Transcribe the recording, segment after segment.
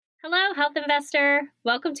Hello, Health Investor.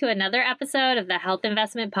 Welcome to another episode of the Health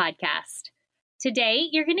Investment Podcast. Today,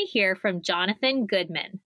 you're going to hear from Jonathan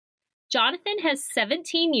Goodman. Jonathan has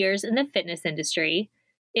 17 years in the fitness industry,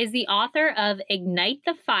 is the author of Ignite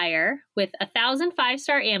the Fire with 1,000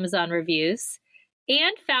 5-star Amazon reviews,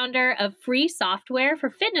 and founder of free software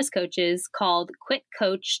for fitness coaches called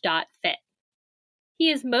QuitCoach.fit.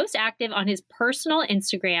 He is most active on his personal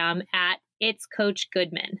Instagram at It's Coach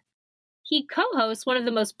Goodman. He co-hosts one of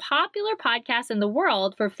the most popular podcasts in the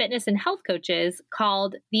world for fitness and health coaches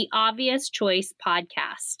called the Obvious Choice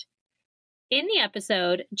Podcast. In the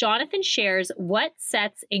episode, Jonathan shares what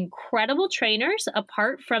sets incredible trainers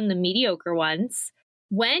apart from the mediocre ones,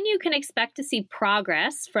 when you can expect to see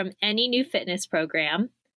progress from any new fitness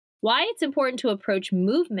program, why it's important to approach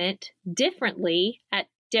movement differently at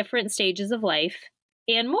different stages of life,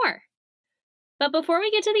 and more. But before we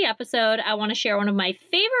get to the episode, I want to share one of my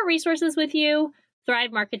favorite resources with you,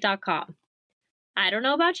 thrivemarket.com. I don't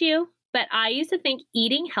know about you, but I used to think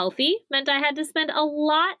eating healthy meant I had to spend a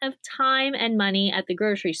lot of time and money at the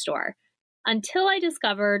grocery store until I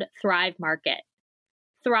discovered Thrive Market.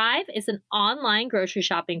 Thrive is an online grocery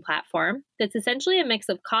shopping platform that's essentially a mix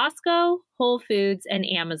of Costco, Whole Foods, and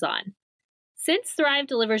Amazon. Since Thrive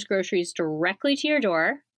delivers groceries directly to your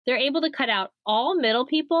door, they're able to cut out all middle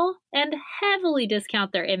people and heavily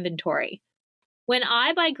discount their inventory. When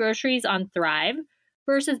I buy groceries on Thrive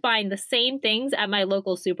versus buying the same things at my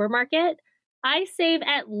local supermarket, I save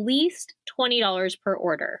at least $20 per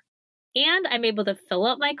order. And I'm able to fill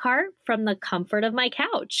up my cart from the comfort of my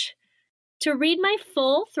couch. To read my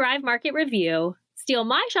full Thrive Market review, steal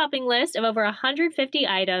my shopping list of over 150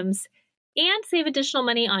 items, and save additional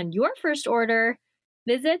money on your first order,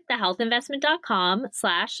 visit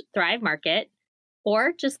thehealthinvestment.com/thrivemarket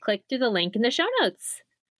or just click through the link in the show notes.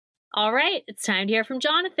 All right, it's time to hear from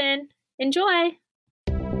Jonathan. Enjoy.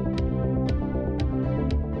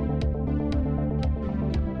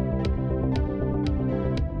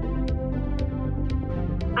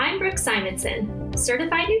 I'm Brooke Simonson,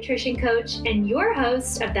 certified nutrition coach and your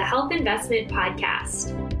host of the Health Investment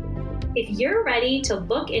Podcast. If you're ready to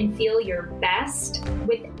look and feel your best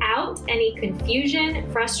without any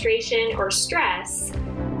confusion, frustration, or stress,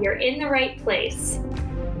 you're in the right place.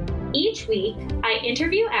 Each week, I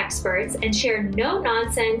interview experts and share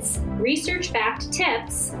no-nonsense, research-backed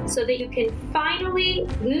tips so that you can finally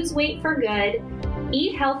lose weight for good,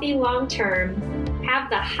 eat healthy long-term, have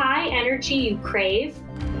the high energy you crave,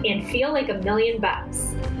 and feel like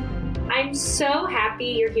 $1,000,000. I'm so happy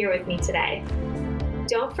you're here with me today.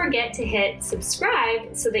 Don't forget to hit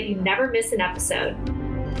subscribe so that you never miss an episode.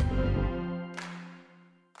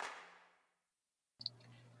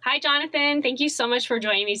 Hi, Jonathan. Thank you so much for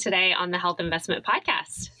joining me today on the Health Investment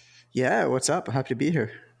Podcast. Yeah, what's up? Happy to be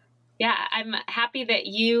here. Yeah, I'm happy that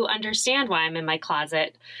you understand why I'm in my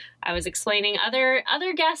closet. I was explaining other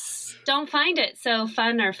guests don't find it so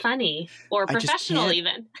fun or funny or professional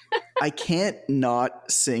even. I can't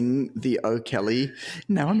not sing the O. Kelly,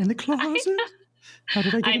 now I'm in the closet. How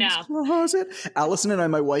did I get in this closet? Allison and I,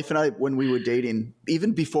 my wife and I, when we were dating,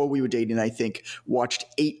 even before we were dating, I think, watched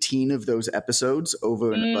 18 of those episodes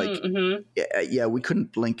over and we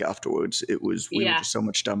couldn't blink afterwards. We were just so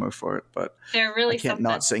much dumber for it. But they're really I can't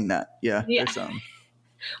not sing that. Yeah.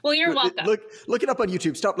 Well, you're welcome. Look it up on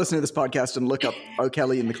YouTube. Stop listening to this podcast and look up O.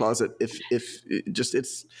 Kelly in the closet. It's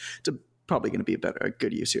probably going to be a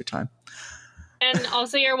good use of your time. And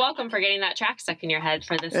also, you're welcome for getting that track stuck in your head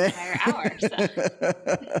for this entire hour. So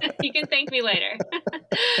you can thank me later.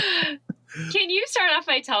 Can you start off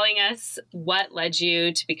by telling us what led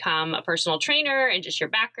you to become a personal trainer and just your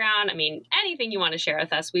background? I mean, anything you want to share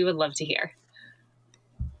with us, we would love to hear.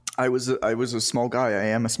 I was a small guy. I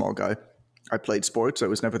am a small guy. I played sports. I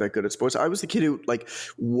was never that good at sports. I was the kid who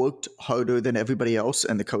worked harder than everybody else,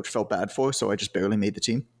 and the coach felt bad for, so I just barely made the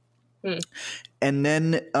team. And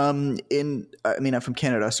then I'm from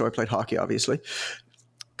Canada, so I played hockey, obviously,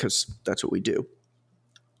 because that's what we do.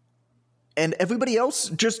 And everybody else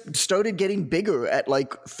just started getting bigger at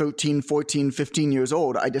 13, 14, 15 years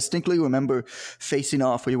old. I distinctly remember facing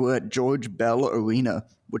off. We were at George Bell Arena,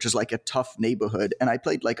 which is a tough neighborhood. And I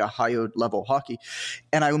played a higher level hockey.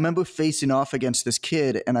 And I remember facing off against this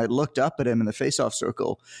kid, and I looked up at him in the face-off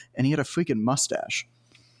circle, and he had a freaking mustache.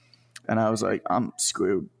 And I was like, I'm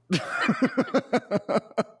screwed.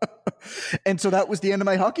 And so that was the end of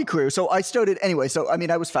my hockey career. So I started anyway. So,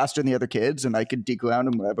 I was faster than the other kids and I could deke around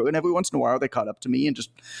and whatever. And every once in a while they caught up to me and just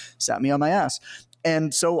sat me on my ass.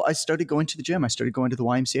 And so I started going to the gym. I started going to the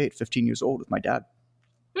YMCA at 15 years old with my dad.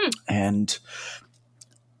 And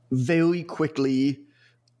very quickly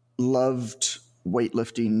loved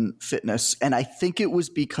weightlifting, fitness. And I think it was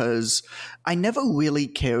because I never really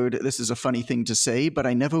cared. This is a funny thing to say, but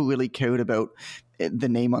I never really cared about the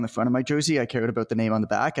name on the front of my jersey. I cared about the name on the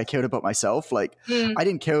back. I cared about myself. Like, I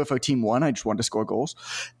didn't care if our team won. I just wanted to score goals.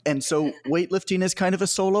 And so weightlifting is kind of a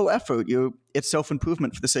solo effort. It's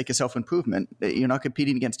self-improvement for the sake of self-improvement. You're not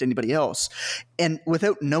competing against anybody else. And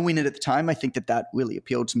without knowing it at the time, I think that really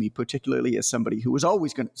appealed to me, particularly as somebody who was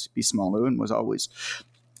always going to be smaller and was always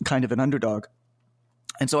kind of an underdog.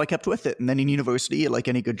 And so I kept with it. And then in university, like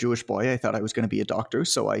any good Jewish boy, I thought I was going to be a doctor.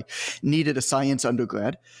 So I needed a science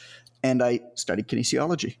undergrad. And I studied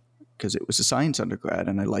kinesiology because it was a science undergrad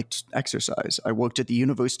and I liked exercise. I worked at the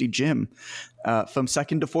university gym from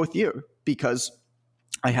second to fourth year because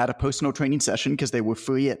I had a personal training session because they were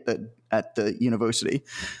free at the university.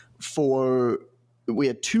 We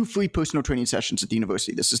had 2 free personal training sessions at the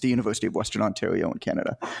university. This is the University of Western Ontario in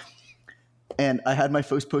Canada. And I had my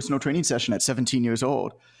first personal training session at 17 years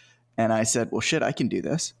old. And I said, well, shit, I can do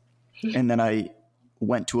this. And then I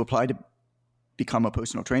went to apply to become a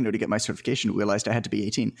personal trainer to get my certification, realized I had to be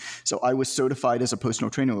 18. So I was certified as a personal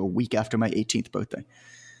trainer a week after my 18th birthday.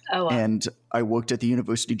 Oh, wow. And I worked at the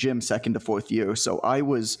university gym second to fourth year. So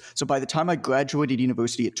by the time I graduated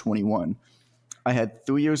university at 21, I had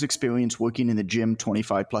 3 years experience working in the gym,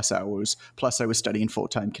 25 plus hours. Plus I was studying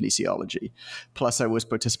full-time kinesiology. Plus I was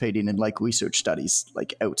participating in like research studies,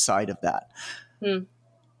 like outside of that.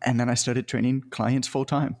 And then I started training clients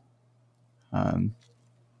full-time.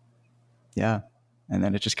 Yeah. And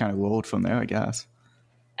then it just kind of rolled from there, I guess.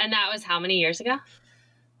 And that was how many years ago?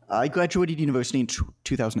 I graduated university in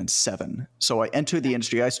 2007. So I entered the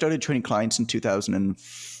industry. I started training clients in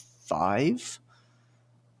 2005.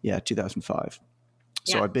 Yeah, 2005.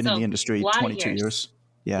 So I've been in the industry 22 years.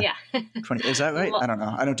 Yeah. 20, is that right? I don't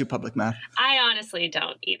know. I don't do public math. I honestly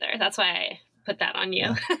don't either. That's why I put that on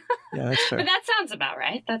you. Yeah, that's fair. But that sounds about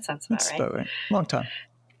right. That's about right. Long time.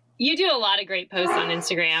 You do a lot of great posts on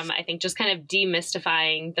Instagram, I think, just kind of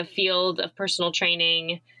demystifying the field of personal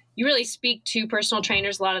training. You really speak to personal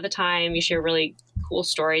trainers a lot of the time. You share really cool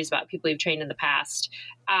stories about people you've trained in the past.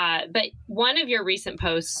 But one of your recent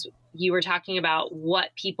posts, you were talking about what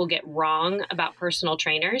people get wrong about personal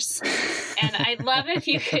trainers. And I'd love if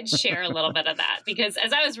you could share a little bit of that, because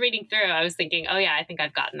as I was reading through, I was thinking, oh yeah, I think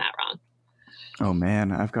I've gotten that wrong. Oh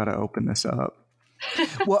man, I've got to open this up.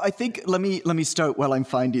 Well, I think let me start while I'm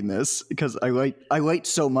finding this, because I write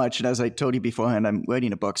so much, and as I told you beforehand, I'm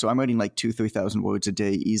writing a book, so I'm writing like 2,000-3,000 words a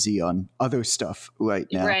day, easy on other stuff right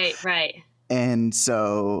now. Right. And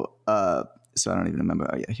so I don't even remember.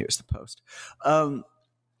 Oh yeah, here's the post. I'll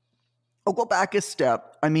go back a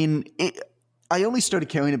step. I mean, I only started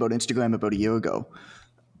caring about Instagram about a year ago,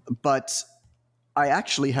 but I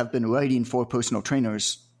actually have been writing for personal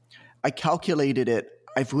trainers. I calculated it.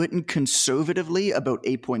 I've written conservatively about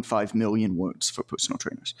 8.5 million words for personal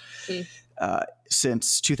trainers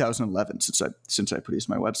since 2011, since I produced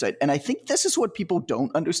my website. And I think this is what people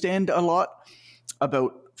don't understand a lot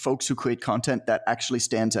about folks who create content that actually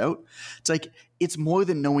stands out. It's like, it's more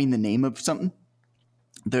than knowing the name of something.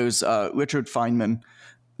 There's Richard Feynman,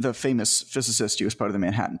 the famous physicist. He was part of the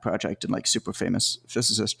Manhattan Project and like super famous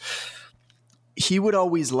physicist. He would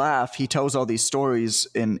always laugh. He tells all these stories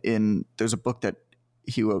in there's a book that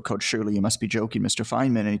he wrote called Surely You Must Be Joking, Mr.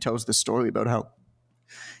 Feynman. And he tells this story about how,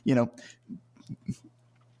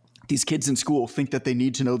 these kids in school think that they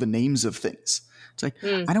need to know the names of things. It's like,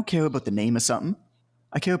 I don't care about the name of something.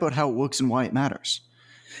 I care about how it works and why it matters.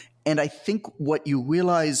 And I think what you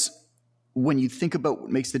realize when you think about what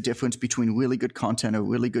makes the difference between really good content or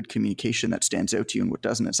really good communication that stands out to you and what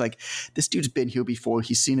doesn't, it's like, this dude's been here before.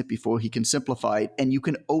 He's seen it before. He can simplify it. And you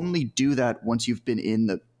can only do that once you've been in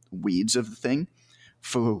the weeds of the thing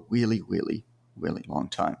for a really, really, really long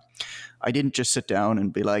time. I didn't just sit down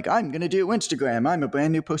and be like, I'm going to do Instagram. I'm a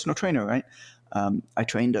brand new personal trainer, right? I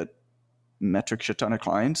trained a metric shit ton of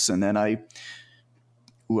clients, and then I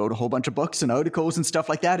wrote a whole bunch of books and articles and stuff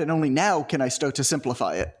like that. And only now can I start to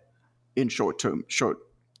simplify it in short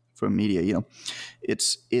form media.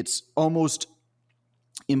 It's almost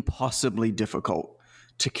impossibly difficult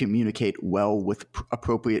to communicate well with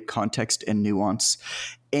appropriate context and nuance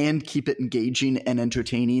and keep it engaging and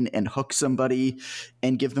entertaining and hook somebody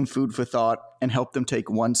and give them food for thought and help them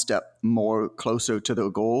take one step more closer to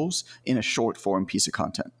their goals in a short form piece of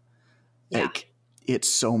content. Yeah. Like, it's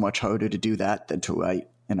so much harder to do that than to write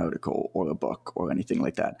an article or a book or anything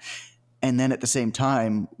like that. And then at the same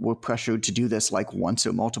time, we're pressured to do this like once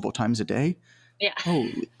or multiple times a day. Yeah.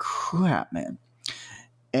 Holy crap, man.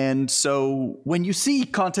 And so when you see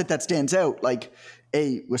content that stands out, like,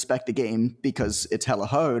 respect the game because it's hella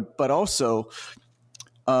hard, but also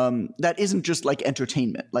that isn't just like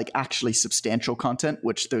entertainment, like actually substantial content,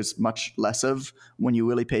 which there's much less of when you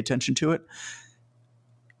really pay attention to it.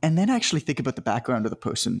 And then actually think about the background of the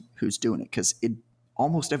person who's doing it, because in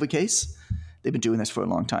almost every case, they've been doing this for a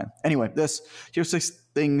long time. Anyway, here's 6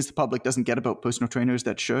 things the public doesn't get about personal trainers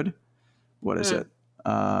that should. What is it?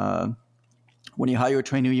 When you hire a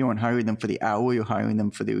trainer, you aren't hiring them for the hour, you're hiring them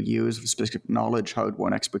for their years of specific knowledge,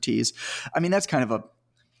 hard-won expertise. I mean, that's kind of a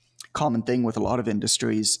common thing with a lot of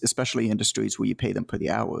industries, especially industries where you pay them per the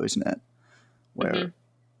hour, isn't it? Where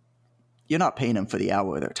you're not paying them for the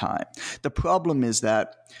hour of their time. The problem is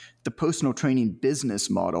that the personal training business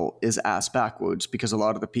model is ass backwards, because a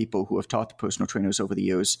lot of the people who have taught the personal trainers over the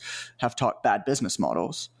years have taught bad business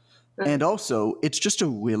models. And also, it's just a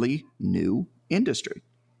really new industry.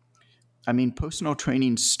 I mean, personal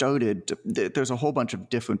training started, there's a whole bunch of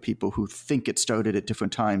different people who think it started at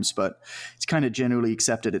different times, but it's kind of generally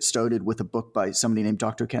accepted it started with a book by somebody named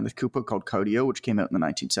Dr. Kenneth Cooper called Cardio, which came out in the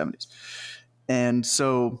 1970s. And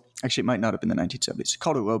so, actually, it might not have been the 1970s. It's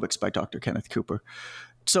called Aerobics by Dr. Kenneth Cooper.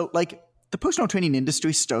 So, like, the personal training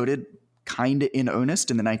industry started kind of in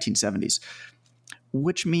earnest in the 1970s,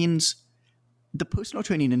 which means the personal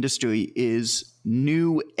training industry is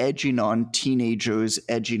new, edging on teenagers,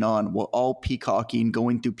 edging on, we're all peacocking,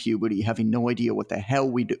 going through puberty, having no idea what the hell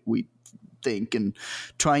we think, and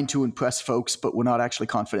trying to impress folks, but we're not actually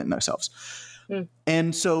confident in ourselves.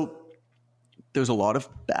 And so there's a lot of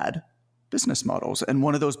bad business models. And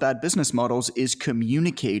one of those bad business models is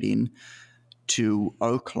communicating to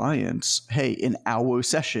our clients, hey, an hour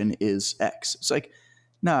session is X. It's like,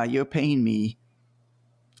 nah, you're paying me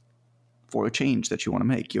for a change that you want to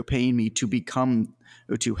make. You're paying me to become,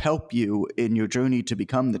 or to help you in your journey to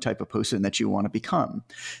become the type of person that you want to become.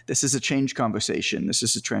 This is a change conversation. This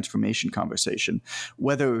is a transformation conversation.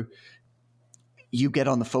 Whether you get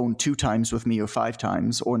on the phone 2 times with me or 5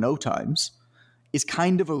 times or no times is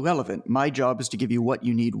kind of irrelevant. My job is to give you what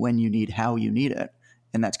you need, when you need, how you need it.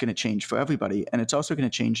 And that's going to change for everybody. And it's also going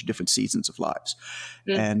to change different seasons of lives.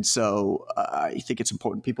 And so I think it's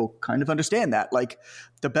important people kind of understand that. Like,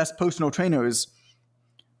 the best personal trainers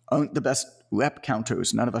aren't the best rep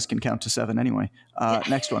counters. None of us can count to 7 anyway.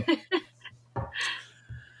 Next one.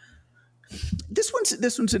 This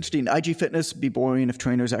one's interesting. IG Fitness would be boring if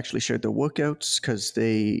trainers actually shared their workouts,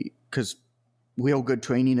 because real good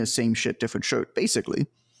training is same shit, different shirt. Basically,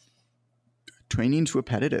 training's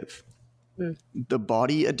repetitive. The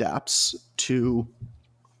body adapts to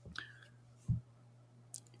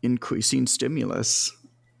increasing stimulus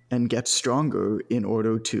and gets stronger in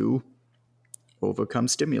order to overcome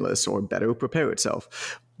stimulus or better prepare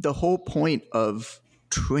itself. The whole point of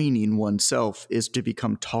training oneself is to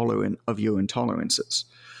become tolerant of your intolerances.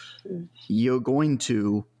 You're going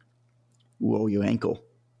to roll your ankle.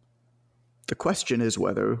 The question is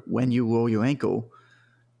whether, when you roll your ankle,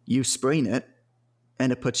 you sprain it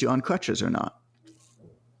and it puts you on crutches or not.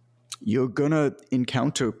 You're going to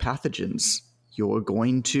encounter pathogens. You're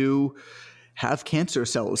going to have cancer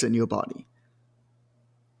cells in your body.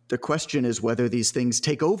 The question is whether these things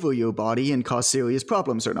take over your body and cause serious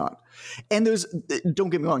problems or not. And don't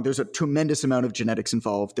get me wrong, there's a tremendous amount of genetics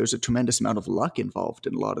involved. There's a tremendous amount of luck involved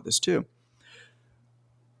in a lot of this too.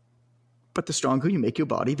 But the stronger you make your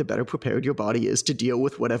body, the better prepared your body is to deal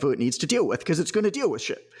with whatever it needs to deal with, because it's going to deal with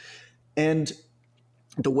shit. And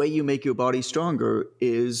the way you make your body stronger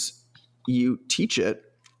is you teach it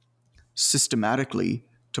systematically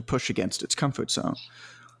to push against its comfort zone.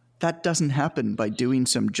 That doesn't happen by doing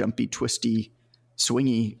some jumpy, twisty,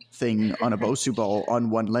 swingy thing on a Bosu ball on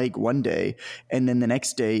one leg one day, and then the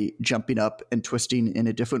next day jumping up and twisting in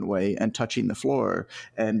a different way and touching the floor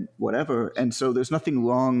and whatever. And so there's nothing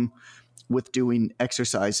wrong with doing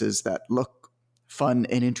exercises that look fun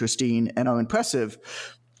and interesting and are impressive.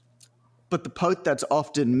 But the part that's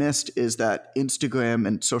often missed is that Instagram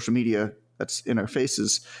and social media that's in our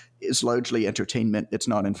faces is largely entertainment. It's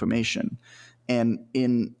not information. And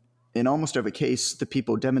in almost every case, the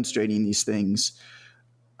people demonstrating these things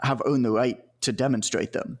have earned the right to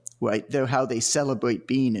demonstrate them, right? They're how they celebrate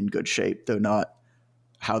being in good shape. They're not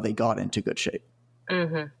how they got into good shape.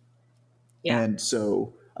 Mm-hmm. Yeah. And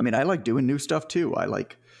so, I mean, I like doing new stuff too. I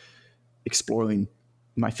like exploring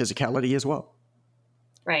my physicality as well.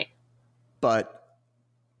 Right. But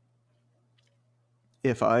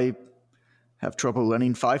if I have trouble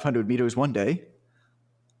running 500 meters one day,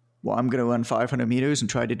 well, I'm going to run 500 meters and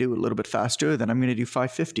try to do it a little bit faster. Then I'm going to do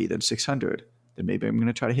 550, then 600. Then maybe I'm going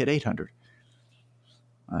to try to hit 800.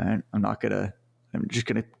 I'm just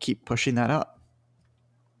going to keep pushing that up.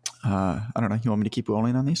 I don't know. You want me to keep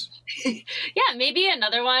rolling on these? Yeah, maybe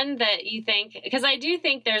another one that you think, because I do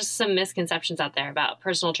think there's some misconceptions out there about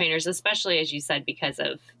personal trainers, especially, as you said, because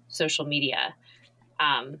of social media.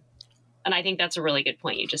 And I think that's a really good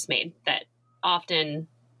point you just made, that often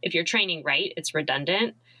if you're training right, it's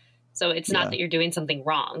redundant. So it's not that you're doing something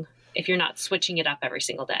wrong if you're not switching it up every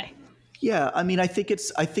single day. Yeah, I mean, I think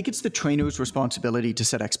it's the trainer's responsibility to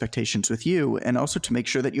set expectations with you, and also to make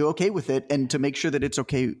sure that you're okay with it, and to make sure that it's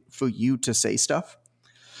okay for you to say stuff.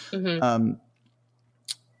 Mm-hmm.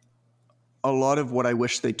 A lot of what I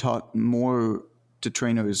wish they taught more to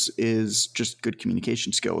trainers is just good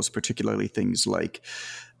communication skills, particularly things like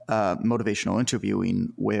motivational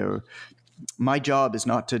interviewing, where my job is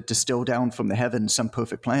not to distill down from the heavens some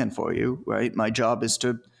perfect plan for you, right? My job is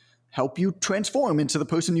to help you transform into the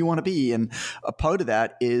person you want to be. And a part of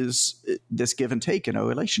that is this give and take in a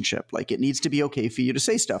relationship. Like, it needs to be okay for you to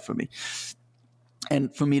say stuff for me,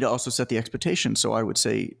 and for me to also set the expectation. So I would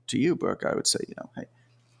say to you, Brooke, I would say, hey,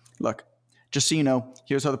 look, just so you know,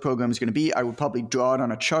 here's how the program is going to be. I would probably draw it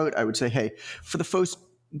on a chart. I would say, hey, for the first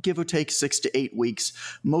give or take 6 to 8 weeks,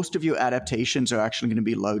 most of your adaptations are actually going to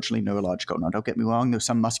be largely neurological. Now, don't get me wrong, there's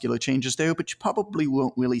some muscular changes there, but you probably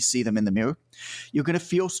won't really see them in the mirror. You're going to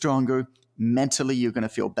feel stronger. Mentally, you're going to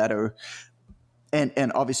feel better. And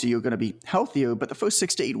obviously, you're going to be healthier, but the first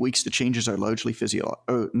 6 to 8 weeks, the changes are largely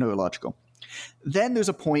neurological. Then there's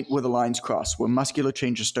a point where the lines cross, where muscular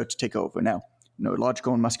changes start to take over. Now,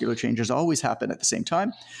 neurological and muscular changes always happen at the same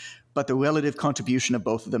time, but the relative contribution of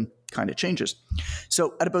both of them kind of changes.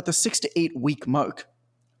 So at about the 6 to 8 week mark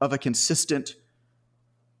of a consistent,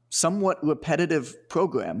 somewhat repetitive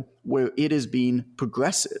program where it is being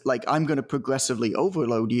progressive, like, I'm going to progressively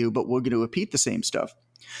overload you, but we're going to repeat the same stuff,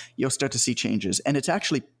 you'll start to see changes. And it's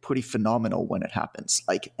actually pretty phenomenal when it happens.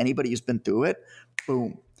 Like, anybody who's been through it,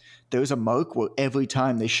 boom, there's a mark where every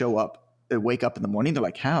time they show up, they wake up in the morning, they're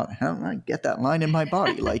like, how did I get that line in my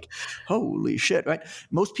body? Like, holy shit, right?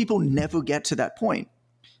 Most people never get to that point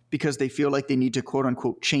because they feel like they need to, quote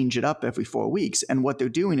unquote, change it up every 4 weeks. And what they're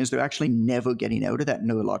doing is they're actually never getting out of that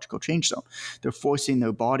neurological change zone. They're forcing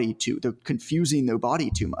their body they're confusing their body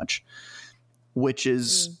too much, which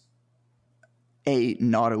is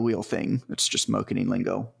not a real thing. It's just marketing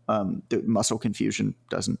lingo. The muscle confusion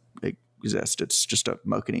doesn't exist. It's just a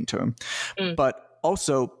marketing term. But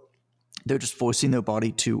also, they're just forcing their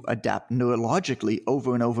body to adapt neurologically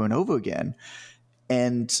over and over and over again.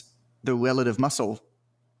 And the relative muscle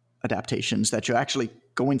adaptations that you're actually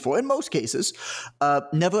going for, in most cases,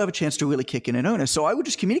 never have a chance to really kick in earnest. So I would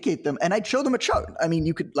just communicate them, and I'd show them a chart. I mean,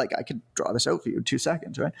 I could draw this out for you in 2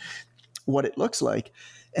 seconds, right? What it looks like.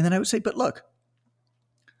 And then I would say, but look,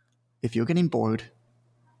 if you're getting bored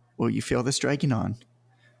or you feel this dragging on,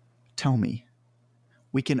 tell me.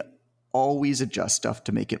 We can always adjust stuff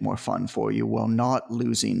to make it more fun for you while not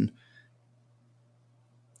losing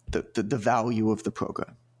the value of the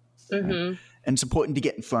program. Mm-hmm. Right? And it's important to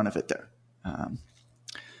get in front of it there.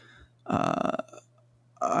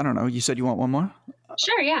 I don't know. You said you want one more?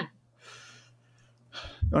 Sure, yeah.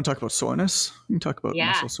 You want to talk about soreness? You can talk about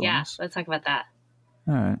muscle soreness. Yeah, let's talk about that.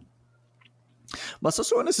 All right. Muscle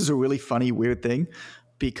soreness is a really funny, weird thing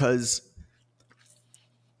because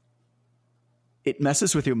it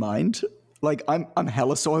messes with your mind. Like, I'm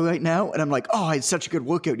hella sore right now, and I'm like, oh, I had such a good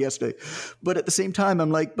workout yesterday. But at the same time, I'm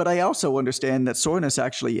like, but I also understand that soreness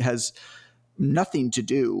actually has nothing to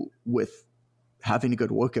do with having a good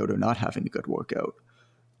workout or not having a good workout.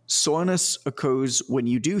 Soreness occurs when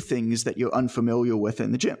you do things that you're unfamiliar with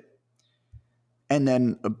in the gym. And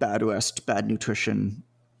then a bad rest, bad nutrition,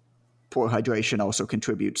 poor hydration also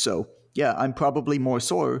contributes. So yeah, I'm probably more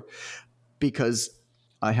sore because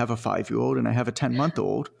I have a 5-year-old and I have a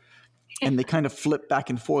 10-month-old, and they kind of flip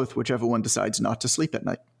back and forth, whichever one decides not to sleep at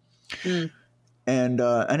night. And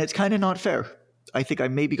it's kind of not fair. I think I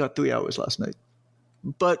maybe got 3 hours last night.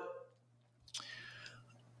 But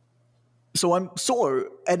so I'm sore,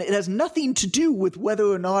 and it has nothing to do with whether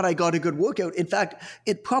or not I got a good workout. In fact,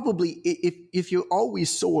 it probably, if you're always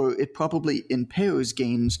sore, it probably impairs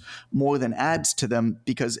gains more than adds to them,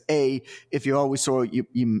 because if you're always sore, you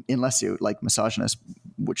unless you're like misogynist,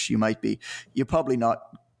 which you might be, you're probably not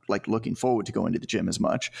like looking forward to going to the gym as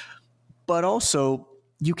much. But also,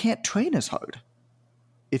 you can't train as hard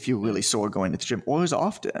if you're really sore going to the gym, or as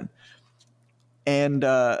often. And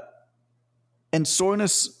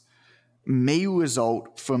soreness may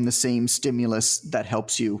result from the same stimulus that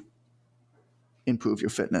helps you improve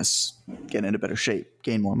your fitness, get into better shape,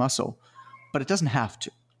 gain more muscle, but it doesn't have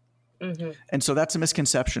to. Mm-hmm. And so that's a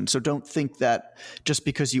misconception. So don't think that just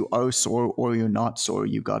because you are sore or you're not sore,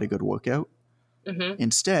 you got a good workout. Mm-hmm.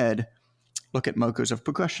 Instead, look at markers of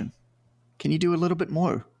progression. Can you do a little bit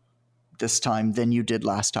more this time than you did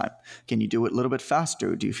last time? Can you do it a little bit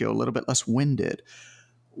faster? Do you feel a little bit less winded?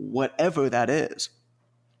 Whatever that is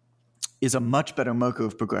a much better marker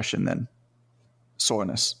of progression than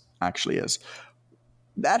soreness actually is.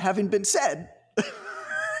 That having been said,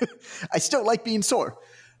 I still like being sore.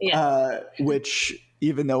 Yeah. Which,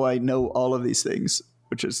 even though I know all of these things,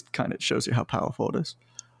 which is kind of shows you how powerful it is.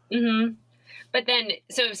 Mm-hmm. But then,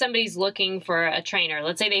 so if somebody's looking for a trainer,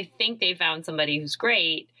 let's say they think they found somebody who's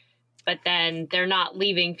great, but then they're not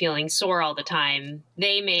leaving feeling sore all the time,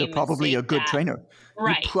 they're probably a good trainer.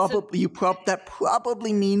 Right. That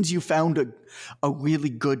probably means you found a really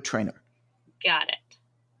good trainer. Got it.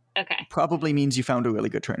 Okay. Probably means you found a really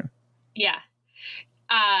good trainer. Yeah.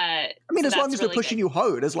 I mean, as long as they're pushing you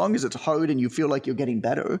hard, as long as it's hard and you feel like you're getting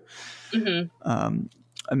better. Mm-hmm.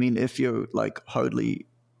 I mean, if you're like hardly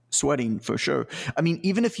sweating, for sure. I mean,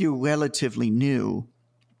 even if you're relatively new,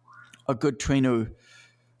 a good trainer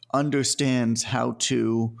understands how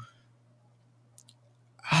to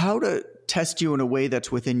test you in a way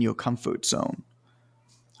that's within your comfort zone.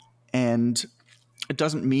 And it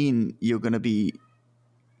doesn't mean you're going to be,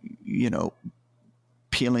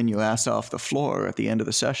 peeling your ass off the floor at the end of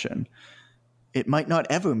the session. It might not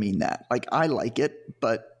ever mean that. Like, I like it,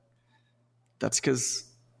 but that's because,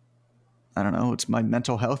 I don't know, it's my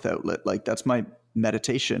mental health outlet. Like, that's my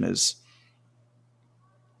meditation, is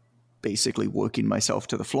basically working myself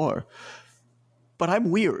to the floor. But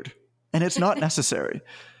I'm weird, and it's not necessary.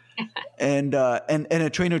 And a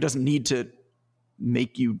trainer doesn't need to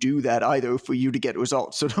make you do that either for you to get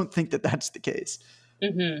results. So don't think that that's the case.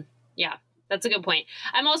 Mm-hmm. Yeah, that's a good point.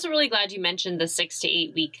 I'm also really glad you mentioned the 6 to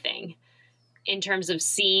 8 week thing in terms of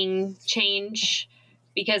seeing change,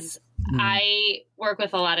 because I work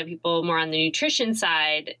with a lot of people more on the nutrition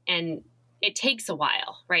side, and it takes a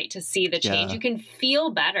while, right, to see the change. Yeah. You can feel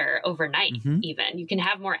better overnight, even. You can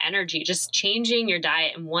have more energy. Just changing your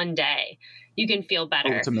diet in one day, you can feel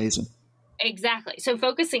better. Oh, it's amazing. Exactly. So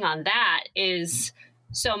focusing on that is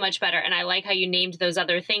so much better. And I like how you named those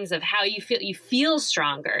other things of how you feel. You feel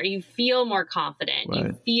stronger. You feel more confident. Right.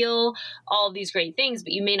 You feel all of these great things,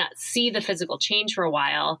 but you may not see the physical change for a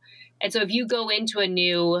while. And so if you go into a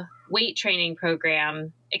new weight training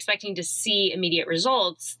program expecting to see immediate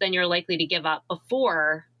results, then you're likely to give up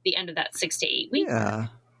before the end of that 6 to 8 weeks. Yeah.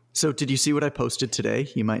 So did you see what I posted today?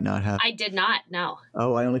 You might not have. I did not, no.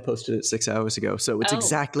 Oh, I only posted it 6 hours ago. So it's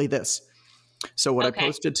exactly this. So what I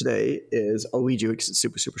posted today is, I'll read you, it's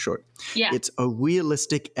super, super short. Yeah. It's a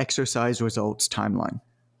realistic exercise results timeline.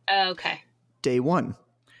 Okay. Day 1,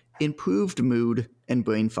 improved mood and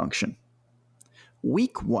brain function.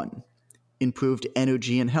 Week 1, improved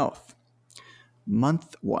energy and health.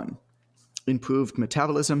 Month 1, improved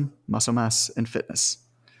metabolism, muscle mass, and fitness.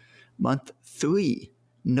 Month 3,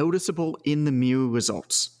 noticeable in the mirror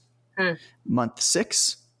results. Month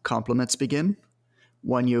 6, compliments begin.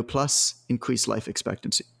 1 year plus, increased life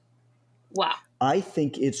expectancy. Wow. I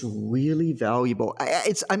think it's really valuable.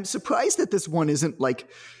 I'm surprised that this one isn't like,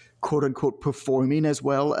 quote unquote, performing as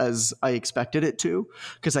well as I expected it to,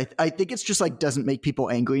 because I think it's just like doesn't make people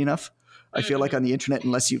angry enough. I feel like on the internet,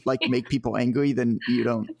 unless you like make people angry, then you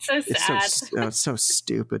don't. It's so sad. It's so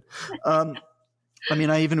stupid. I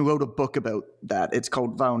mean, I even wrote a book about that. It's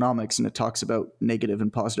called Vowonomics, and it talks about negative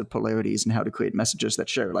and positive polarities and how to create messages that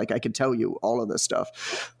share. Like, I could tell you all of this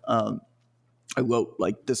stuff. I wrote,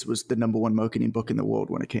 like, this was the #1 marketing book in the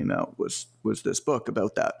world when it came out, was this book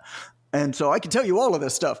about that. And so I can tell you all of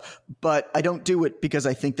this stuff, but I don't do it because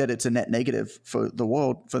I think that it's a net negative for the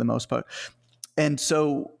world for the most part. And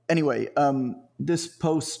so anyway, this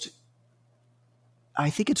post,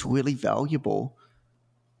 I think it's really valuable.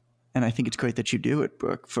 And I think it's great that you do it,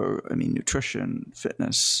 Brooke, for, I mean, nutrition,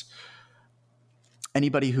 fitness,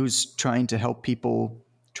 anybody who's trying to help people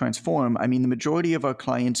transform. I mean, the majority of our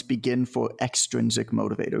clients begin for extrinsic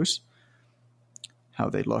motivators, how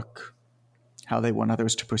they look, how they want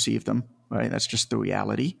others to perceive them, right? That's just the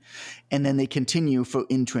reality. And then they continue for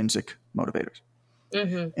intrinsic motivators.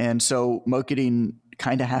 And so marketing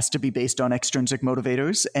kind of has to be based on extrinsic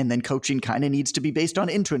motivators, and then coaching kind of needs to be based on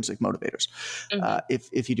intrinsic motivators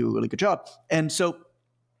if you do a really good job. And so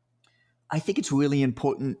I think it's really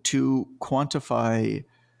important to quantify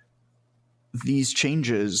these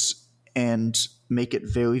changes and make it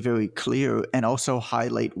very, very clear, and also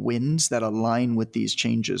highlight wins that align with these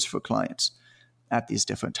changes for clients at these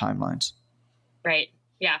different timelines. Right.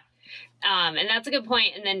 Yeah. And that's a good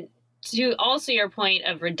point. And then to also your point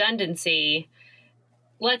of redundancy,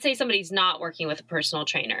 let's say somebody's not working with a personal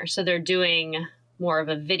trainer. So they're doing more of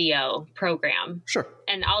a video program. Sure.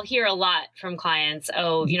 And I'll hear a lot from clients,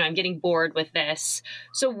 oh, I'm getting bored with this.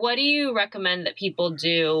 So what do you recommend that people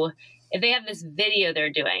do if they have this video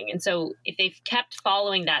they're doing? And so if they've kept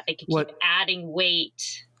following that, they can keep adding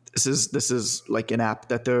weight. This is like an app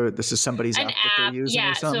this is somebody's app that they're using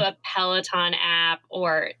or something? So a Peloton app,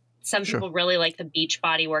 or some people really like the beach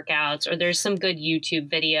body workouts, or there's some good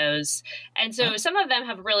YouTube videos. And so some of them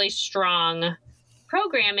have really strong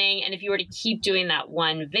programming. And if you were to keep doing that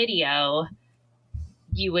one video,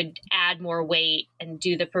 you would add more weight and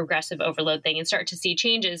do the progressive overload thing and start to see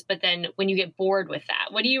changes. But then when you get bored with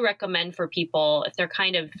that, what do you recommend for people if they're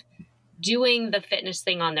kind of doing the fitness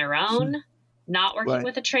thing on their own, not working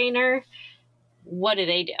with a trainer? What do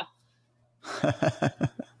they do?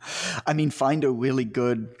 I mean, find a really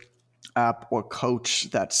good app or coach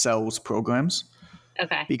that sells programs.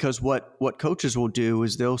 Okay. Because what coaches will do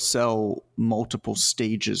is they'll sell multiple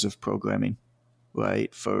stages of programming,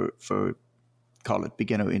 right? For call it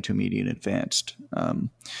beginner, intermediate, advanced.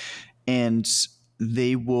 And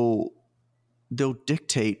they'll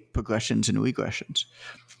dictate progressions and regressions.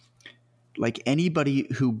 Like anybody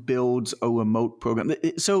who builds a remote program.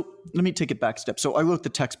 So let me take it back a step. So I wrote the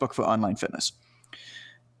textbook for online fitness.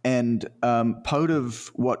 And part of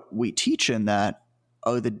what we teach in that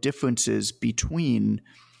are the differences between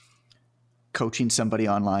coaching somebody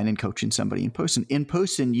online and coaching somebody in person. In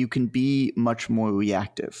person, you can be much more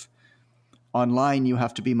reactive. Online, you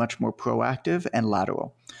have to be much more proactive and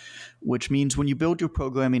lateral, which means when you build your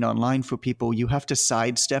programming online for people, you have to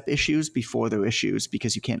sidestep issues before they're issues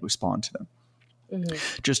because you can't respond to them.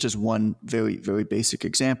 Mm-hmm. Just as one very, very basic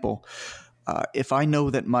example, if I know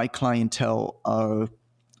that my clientele are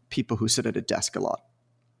people who sit at a desk a lot,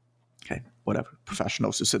 okay, whatever,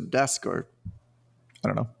 professionals who sit at a desk, or I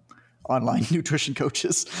don't know, online nutrition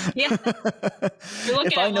coaches. Yeah.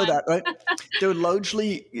 If I know that, right,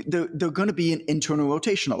 they're going to be in internal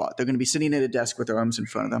rotation a lot. They're going to be sitting at a desk with their arms in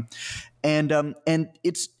front of them. And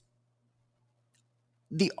it's,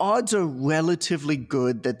 the odds are relatively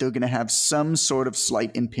good that they're going to have some sort of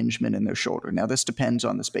slight impingement in their shoulder. Now, this depends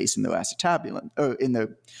on the space in their acetabulum, or in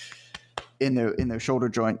their shoulder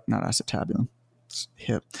joint, not acetabulum, it's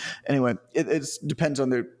hip. Anyway, it depends on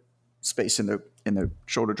their space in their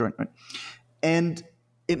shoulder joint, right? And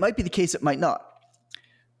it might be the case, it might not.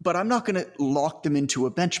 But I'm not going to lock them into a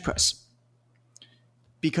bench press.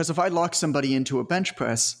 Because if I lock somebody into a bench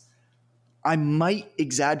press, I might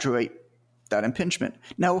exaggerate that impingement.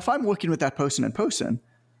 Now, if I'm working with that person in person,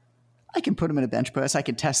 I can put them in a bench press. I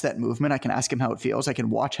can test that movement. I can ask them how it feels. I can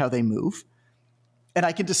watch how they move. And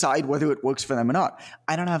I can decide whether it works for them or not.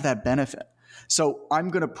 I don't have that benefit. So I'm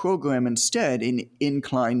going to program instead an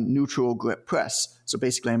incline neutral grip press. So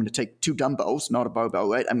basically, I'm going to take two dumbbells, not a barbell,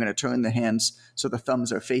 right? I'm going to turn the hands so the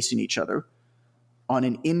thumbs are facing each other on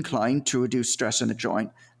an incline to reduce stress in the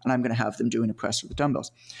joint. And I'm going to have them doing a press with the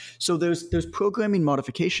dumbbells. So there's programming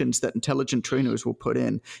modifications that intelligent trainers will put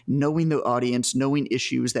in, knowing their audience, knowing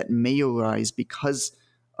issues that may arise because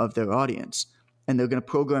of their audience. And they're going to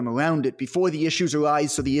program around it before the issues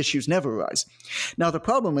arise, so the issues never arise. Now, the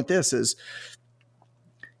problem with this is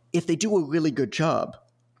if they do a really good job,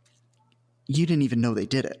 you didn't even know they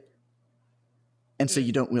did it. And so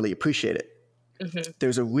you don't really appreciate it. Mm-hmm.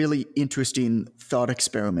 There's a really interesting thought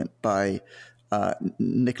experiment by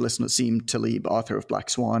Nicholas Nassim Taleb, author of Black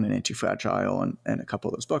Swan and Anti-Fragile and a couple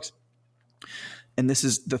of those books. And this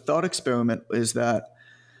is the thought experiment is that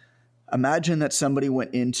imagine that somebody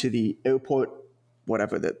went into the airport,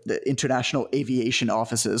 whatever, the international aviation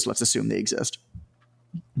offices, let's assume they exist.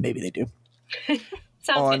 Maybe they do.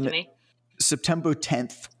 Sounds good to me. September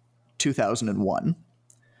 10th, 2001,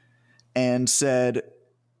 and said,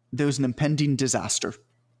 there's an impending disaster.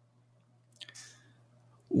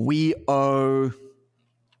 We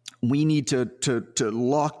need to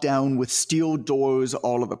lock down with steel doors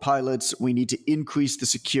all of the pilots. We need to increase the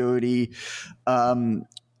security.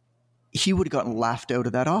 He would have gotten laughed out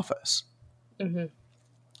of that office. Mm-hmm.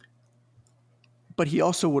 But he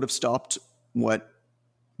also would have stopped what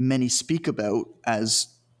many speak about as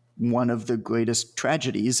one of the greatest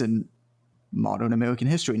tragedies in modern American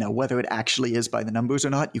history. Now, whether it actually is by the numbers or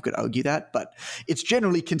not, you could argue that, but it's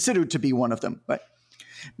generally considered to be one of them. Right?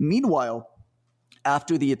 Meanwhile,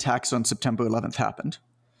 after the attacks on September 11th happened,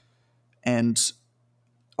 and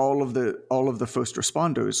all of the first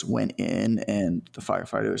responders went in, and the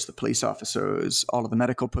firefighters, the police officers, all of the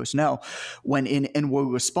medical personnel went in and were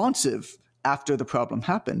responsive after the problem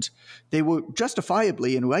happened, they were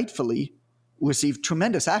justifiably and rightfully received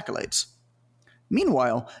tremendous accolades.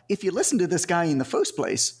 Meanwhile, if you listened to this guy in the first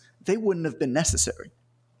place, they wouldn't have been necessary.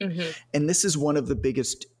 And this is one of the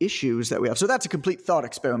biggest issues that we have. So that's a complete thought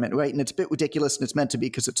experiment, right? And it's a bit ridiculous, and it's meant to be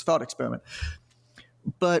because it's a thought experiment.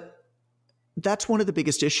 But that's one of the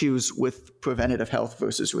biggest issues with preventative health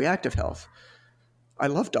versus reactive health. I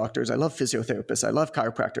love doctors. I love physiotherapists. I love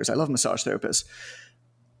chiropractors. I love massage therapists.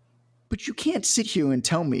 But you can't sit here and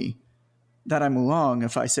tell me that I'm wrong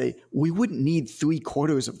if I say we wouldn't need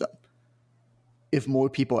 3/4 of them if more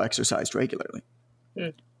people exercised regularly.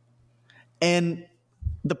 And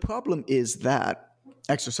the problem is that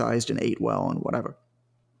exercised and ate well and whatever.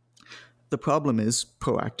 The problem is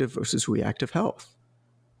proactive versus reactive health.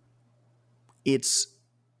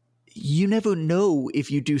 You never know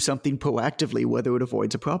if you do something proactively, whether it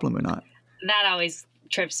avoids a problem or not. That always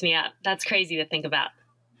trips me up. That's crazy to think about.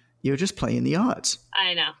 You're just playing the odds.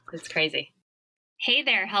 I know. It's crazy. Hey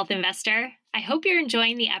there, health investor. I hope you're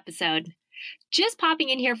enjoying the episode. Just popping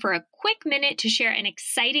in here for a quick minute to share an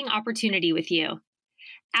exciting opportunity with you.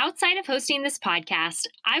 Outside of hosting this podcast,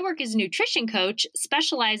 I work as a nutrition coach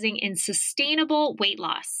specializing in sustainable weight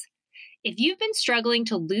loss. If you've been struggling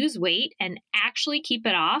to lose weight and actually keep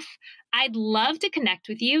it off, I'd love to connect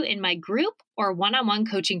with you in my group or one-on-one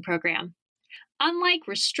coaching program. Unlike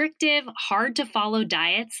restrictive, hard-to-follow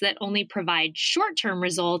diets that only provide short-term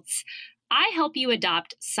results, I help you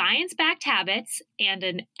adopt science-backed habits and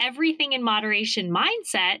an everything in moderation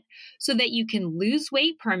mindset so that you can lose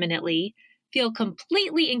weight permanently, feel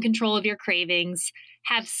completely in control of your cravings,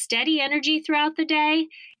 have steady energy throughout the day,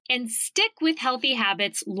 and stick with healthy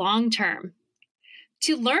habits long-term.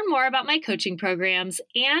 To learn more about my coaching programs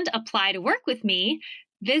and apply to work with me,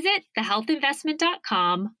 visit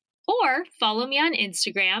thehealthinvestment.com or follow me on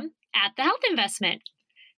Instagram @thehealthinvestment.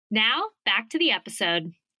 Now, back to the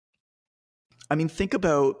episode. I mean, think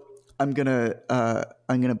about, I'm gonna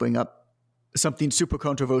bring up something super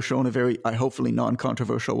controversial in a very, hopefully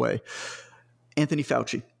non-controversial way. Anthony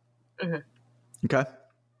Fauci. Okay?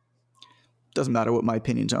 Doesn't matter what my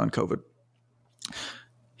opinions are on COVID.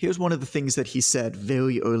 Here's one of the things that he said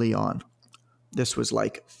very early on. This was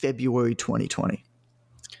like February 2020.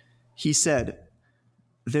 He said,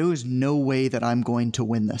 there is no way that I'm going to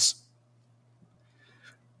win this.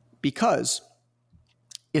 Because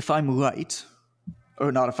if I'm right,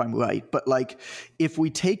 or not if I'm right, but like if we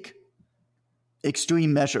take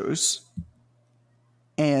extreme measures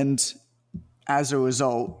and as a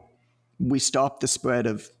result, we stop the spread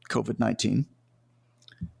of COVID-19,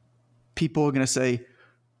 people are going to say,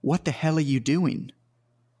 what the hell are you doing?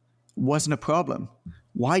 Wasn't a problem.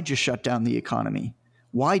 Why'd you shut down the economy?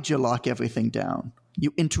 Why'd you lock everything down?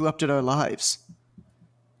 You interrupted our lives.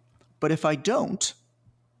 But if I don't,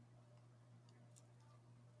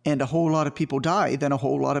 and a whole lot of people die, then a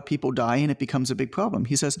whole lot of people die and it becomes a big problem.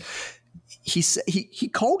 He says, he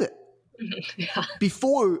called it. Yeah.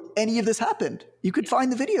 Before any of this happened. You could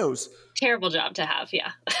find the videos. Terrible job to have,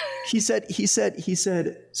 yeah. He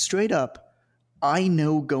said straight up, I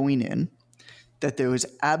know going in that there is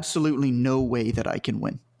absolutely no way that I can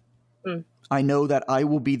win. I know that I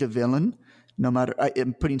will be the villain, no matter, I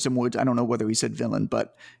am putting some words, I don't know whether he said villain,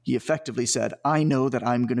 but he effectively said, I know that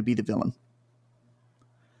I'm going to be the villain.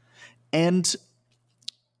 And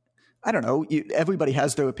I don't know, everybody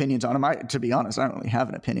has their opinions on him. To be honest, I don't really have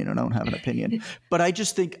an opinion or don't have an opinion. But I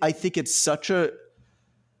think it's such that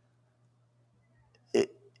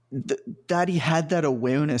he had that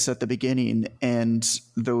awareness at the beginning and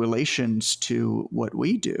the relations to what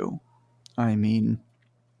we do. I mean,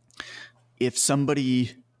 if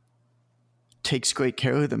somebody takes great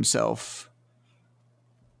care of themselves,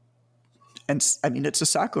 and I mean, it's a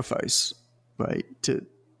sacrifice, right? To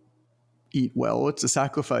eat well. It's a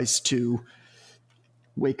sacrifice to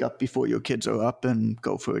wake up before your kids are up and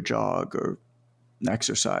go for a jog or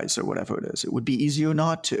exercise or whatever it is. It would be easier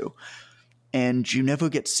not to. And you never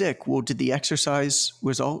get sick. Well, did the exercise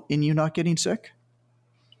result in you not getting sick?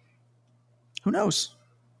 Who knows?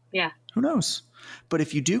 Yeah. Who knows? But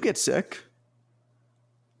if you do get sick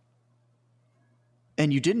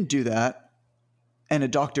and you didn't do that and a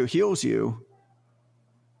doctor heals you,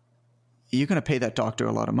 you're going to pay that doctor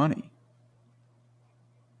a lot of money.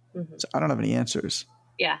 So I don't have any answers.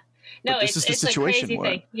 Yeah. No, it's a crazy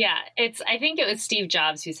thing. Yeah. I think it was Steve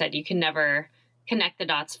Jobs who said you can never connect the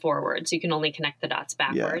dots forwards. You can only connect the dots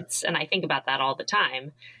backwards. Yeah. And I think about that all the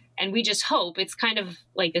time. And we just hope it's kind of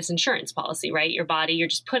like this insurance policy, right? Your body, you're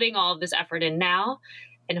just putting all of this effort in now,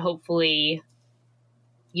 and hopefully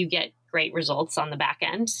you get great results on the back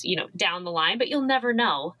end, down the line, but you'll never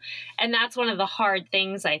know. And that's one of the hard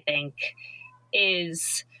things, I think,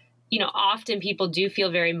 is often people do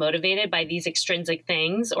feel very motivated by these extrinsic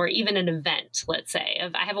things, or even an event, let's say.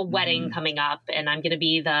 I have a wedding coming up and I'm going to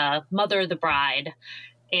be the mother of the bride.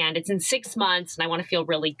 and it's in 6 months and I want to feel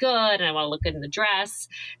really good and I want to look good in the dress.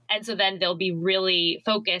 And so then they'll be really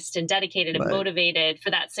focused and dedicated and motivated for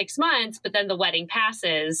that 6 months, but then the wedding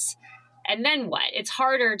passes. And then what? It's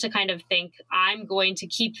harder to kind of think, I'm going to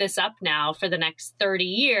keep this up now for the next 30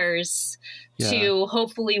 years to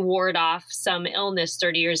hopefully ward off some illness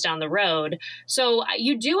 30 years down the road. So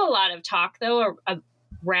you do a lot of talk, though,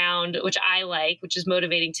 around, which I like, which is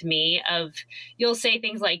motivating to me, of you'll say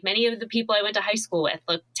things like, many of the people I went to high school with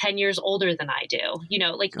look 10 years older than I do. You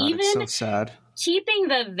know, like, God, even it's so sad. Keeping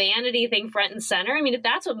the vanity thing front and center. I mean, if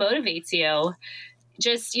that's what motivates you,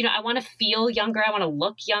 just, you know, I want to feel younger. I want to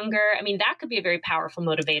look younger. I mean, that could be a very powerful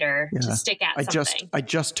motivator to stick at something. I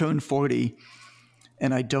just turned 40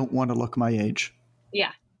 and I don't want to look my age.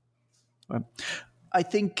 Yeah. I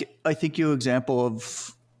think your example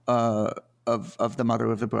of the mother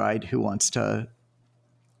of the bride who wants to,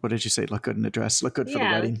 what did you say? Look good in a dress, look good for the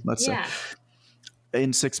wedding. Let's say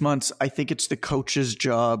in 6 months, I think it's the coach's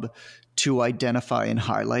job to identify and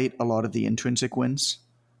highlight a lot of the intrinsic wins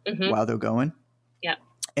while they're going. Yeah.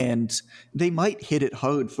 And they might hit it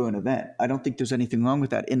hard for an event. I don't think there's anything wrong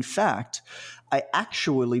with that. In fact, I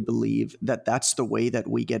actually believe that that's the way that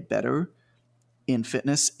we get better in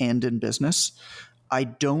fitness and in business. I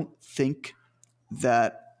don't think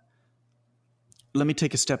that, let me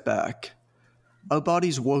take a step back. Our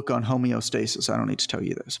bodies work on homeostasis. I don't need to tell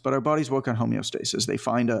you this, but our bodies work on homeostasis. They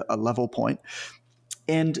find a level point.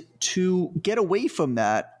 And to get away from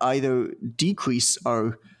that, either decrease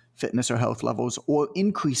our fitness or health levels or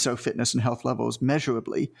increase our fitness and health levels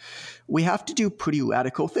measurably, we have to do pretty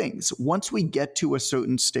radical things. Once we get to a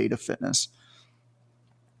certain state of fitness,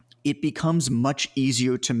 it becomes much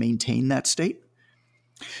easier to maintain that state,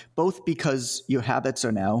 both because your habits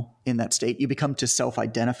are now in that state. You become to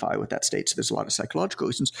self-identify with that state. So there's a lot of psychological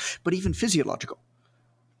reasons, but even physiological.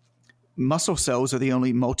 Muscle cells are the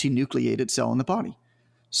only multinucleated cell in the body.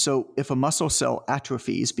 So if a muscle cell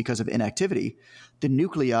atrophies because of inactivity, the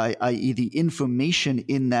nuclei, i.e. the information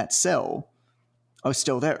in that cell, are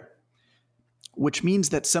still there, which means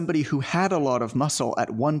that somebody who had a lot of muscle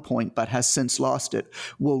at one point but has since lost it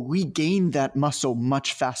will regain that muscle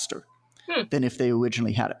much faster than if they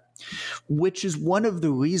originally had it, which is one of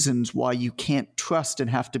the reasons why you can't trust and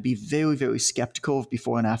have to be very, very skeptical of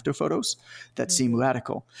before and after photos that seem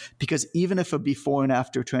radical. Because even if a before and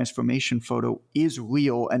after transformation photo is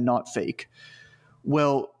real and not fake,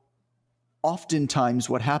 well, oftentimes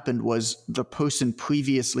what happened was the person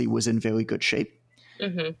previously was in very good shape.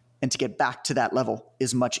 And to get back to that level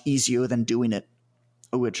is much easier than doing it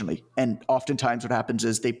originally. And oftentimes what happens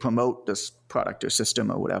is they promote this product or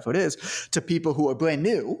system or whatever it is to people who are brand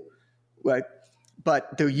new, right?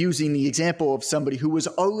 But they're using the example of somebody who was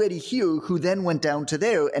already here, who then went down to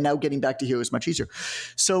there, and now getting back to here is much easier.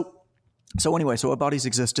 So anyway, so our bodies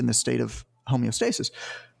exist in this state of homeostasis.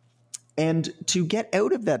 And to get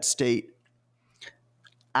out of that state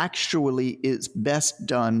actually is best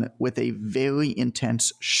done with a very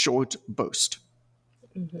intense short burst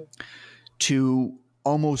to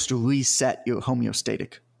almost reset your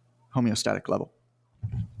homeostatic level.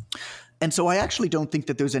 And so I actually don't think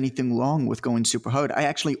that there's anything wrong with going super hard. I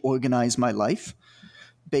actually organize my life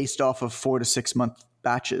based off of 4 to 6 month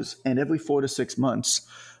batches. And every 4 to 6 months,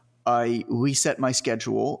 I reset my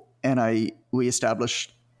schedule and I reestablish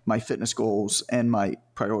my fitness goals and my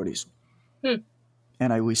priorities.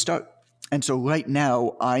 And I restart. And so right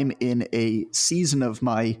now I'm in a season of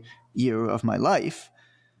my year of my life.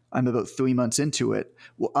 I'm about 3 months into it.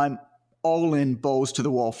 Well, I'm all in, balls to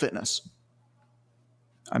the wall fitness.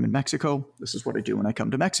 I'm in Mexico. This is what I do when I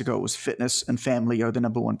come to Mexico. Was fitness and family are the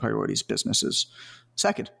number one priorities. Business is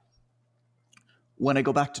second. When I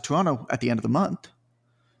go back to Toronto at the end of the month,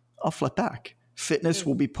 I'll flip back. Fitness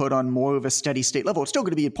will be put on more of a steady state level. It's still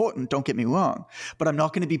going to be important, don't get me wrong, but I'm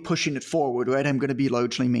not going to be pushing it forward, right? I'm going to be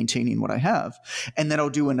largely maintaining what I have. And then I'll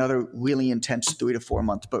do another really intense 3 to 4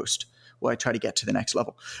 month burst where I try to get to the next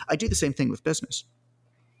level. I do the same thing with business,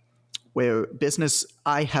 where business,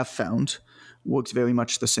 I have found, works very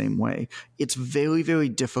much the same way. It's very, very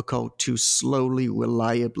difficult to slowly,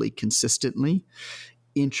 reliably, consistently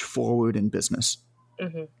inch forward in business.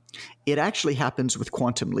 It actually happens with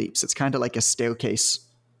quantum leaps. It's kind of like a staircase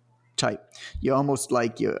type. You're almost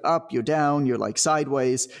like you're up, you're down, you're like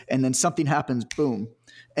sideways, and then something happens, boom,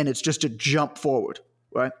 and it's just a jump forward,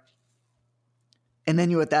 right? And then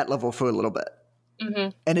you're at that level for a little bit.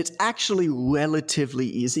 And it's actually relatively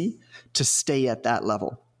easy to stay at that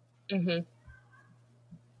level.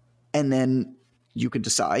 And then you can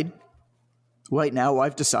decide. Right now,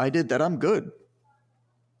 I've decided that I'm good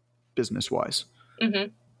business-wise.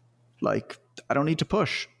 Like, I don't need to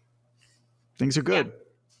push. Things are good.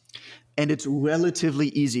 And it's relatively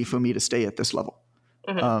easy for me to stay at this level.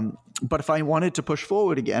 But if I wanted to push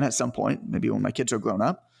forward again at some point, maybe when my kids are grown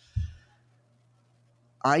up,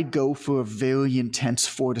 I'd go for a very intense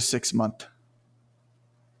 4 to 6 month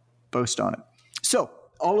burst on it. So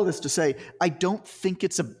all of this to say, I don't think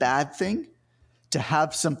it's a bad thing to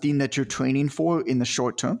have something that you're training for in the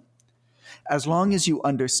short term, as long as you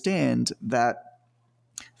understand that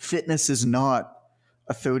fitness is not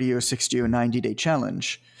a 30 or 60 or 90-day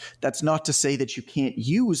challenge. That's not to say that you can't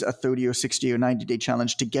use a 30 or 60 or 90-day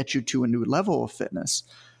challenge to get you to a new level of fitness.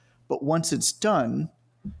 But once it's done,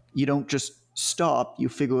 you don't just stop. You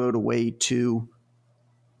figure out a way to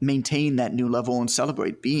maintain that new level and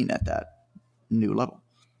celebrate being at that new level.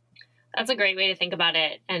 That's a great way to think about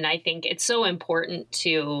it. And I think it's so important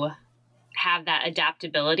to have that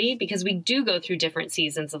adaptability because we do go through different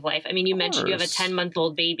seasons of life. I mean, you mentioned you have a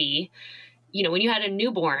 10-month-old baby. You know, when you had a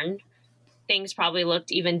newborn, things probably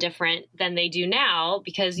looked even different than they do now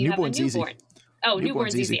because you Newborn's have a newborn. Easy. Oh,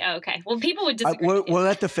 newborn's easy. Oh, okay. Well, people would disagree. We're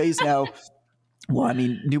at the phase now. Well, I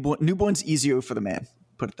mean, newborn's easier for the man.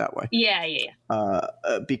 Put it that way. Yeah.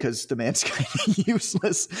 Because the man's kind of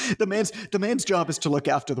useless. The man's job is to look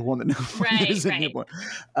after the woman. Right. Newborn.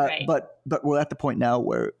 But we're at the point now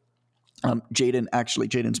where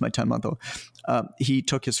Jaden's my 10-month-old. He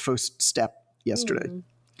took his first step yesterday.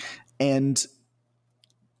 And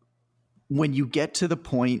when you get to the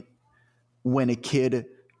point when a kid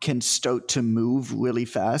can start to move really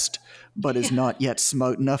fast, but is not yet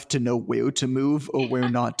smart enough to know where to move or where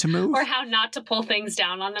not to move. Or how not to pull things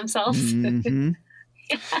down on themselves.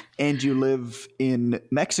 And you live in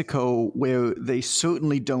Mexico where they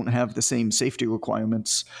certainly don't have the same safety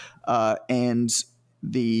requirements. And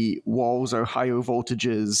the walls are higher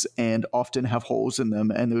voltages and often have holes in them.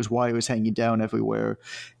 And there's wires hanging down everywhere.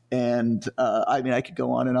 And I mean, I could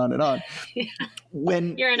go on and on and on.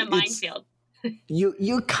 When you're in a minefield.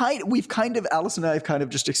 We've kind of, Alice and I have kind of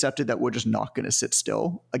just accepted that we're just not going to sit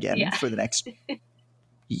still again for the next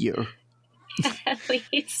year. At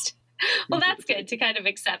least. Well, that's good to kind of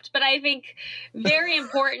accept. But I think very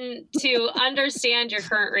important to understand your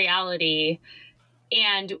current reality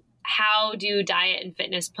and how do diet and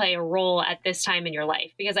fitness play a role at this time in your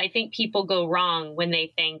life? Because I think people go wrong when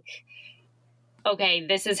they think, okay,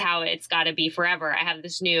 this is how it's got to be forever. I have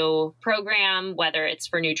this new program, whether it's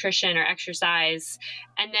for nutrition or exercise.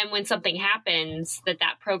 And then when something happens that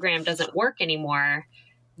program doesn't work anymore,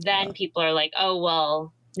 then people are like, oh,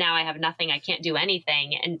 well, now I have nothing. I can't do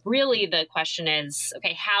anything. And really the question is,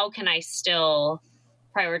 okay, how can I still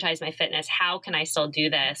prioritize my fitness? How can I still do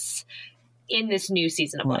this in this new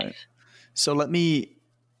season of life? So let me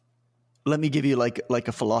give you like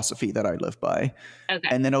a philosophy that I live by. Okay.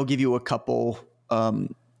 And then I'll give you a couple.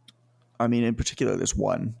 I mean, in particular, there's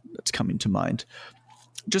one that's coming to mind.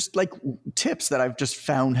 Just like tips that I've just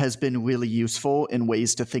found has been really useful in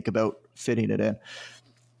ways to think about fitting it in.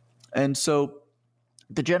 And so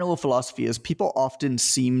the general philosophy is people often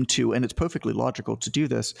seem to, and it's perfectly logical to do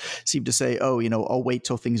this, seem to say, oh, I'll wait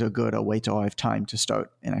till things are good. I'll wait till I have time to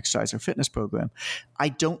start an exercise or fitness program. I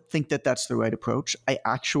don't think that that's the right approach. I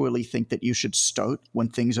actually think that you should start when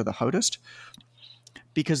things are the hardest,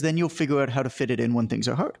 because then you'll figure out how to fit it in when things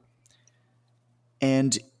are hard.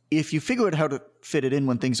 And if you figure out how to fit it in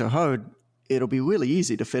when things are hard, it'll be really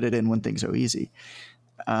easy to fit it in when things are easy.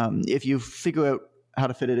 If you figure out how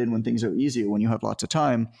to fit it in when things are easier, when you have lots of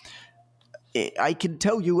time, I can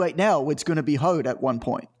tell you right now it's going to be hard at one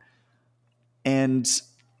point. And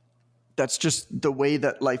that's just the way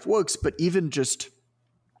that life works. But even just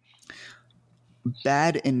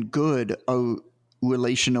bad and good are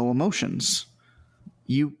relational emotions.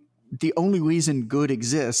 The only reason good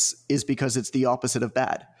exists is because it's the opposite of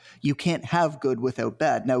bad. You can't have good without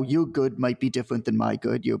bad. Now, your good might be different than my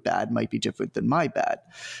good. Your bad might be different than my bad.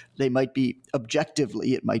 They might be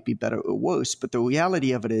objectively, it might be better or worse. But the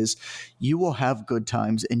reality of it is you will have good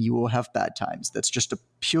times and you will have bad times. That's just a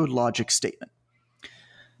pure logic statement.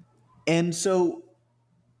 And so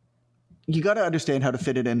you got to understand how to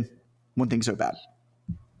fit it in when things are bad,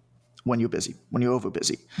 when you're busy, when you're over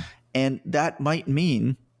busy. And that might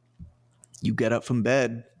mean you get up from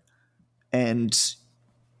bed and,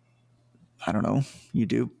 I don't know, you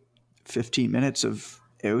do 15 minutes of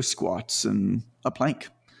air squats and a plank.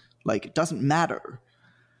 Like, it doesn't matter.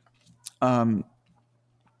 It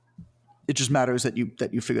just matters that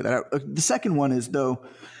you figure that out. The second one is, though,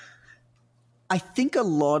 I think a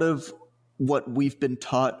lot of what we've been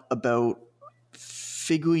taught about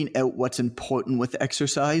figuring out what's important with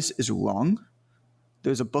exercise is wrong.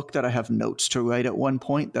 There's a book that I have notes to write at one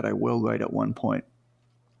point that I will write at one point.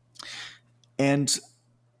 And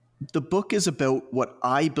The book is about what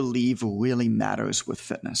I believe really matters with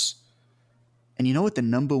fitness. And you know what the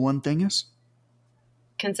number one thing is?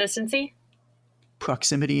 Consistency?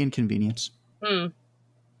 Proximity and convenience.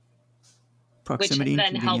 Proximity Which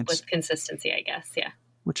and then help convenience. with consistency, I guess. Yeah.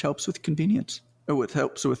 Which helps with convenience. Or what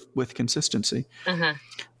helps with consistency.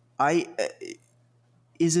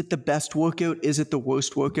 Is it the best workout? Is it the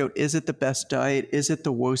worst workout? Is it the best diet? Is it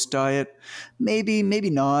the worst diet? Maybe,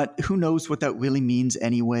 maybe not. Who knows what that really means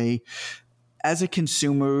anyway? As a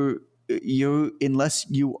consumer, unless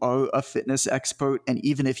you are a fitness expert, and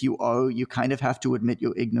even if you are, you kind of have to admit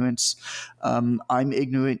your ignorance. I'm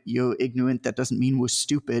ignorant, you're ignorant. That doesn't mean we're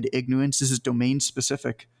stupid. Ignorance is a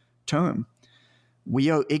domain-specific term.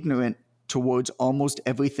 We are ignorant towards almost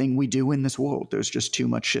everything we do in this world. There's just too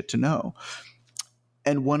much shit to know.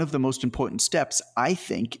 And one of the most important steps, I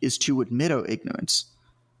think, is to admit our ignorance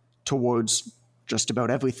towards just about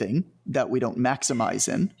everything that we don't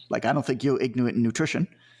maximize in. Like, I don't think you're ignorant in nutrition.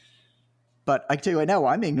 But I can tell you right now,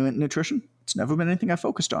 I'm ignorant in nutrition. It's never been anything I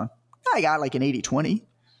focused on. I got like an 80-20.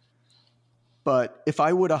 But if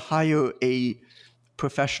I were to hire a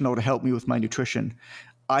professional to help me with my nutrition,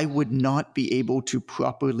 I would not be able to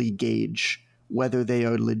properly gauge whether they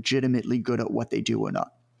are legitimately good at what they do or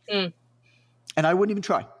not. And I wouldn't even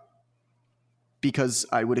try, because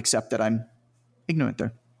I would accept that I'm ignorant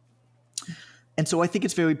there. And so I think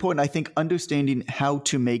it's very important. I think understanding how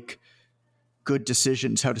to make good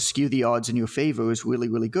decisions, how to skew the odds in your favor is really,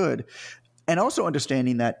 really good. And also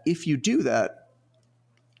understanding that if you do that,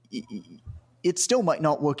 it still might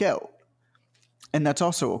not work out. And that's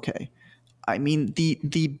also okay. I mean,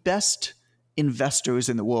 the best investors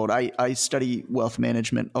in the world, I study wealth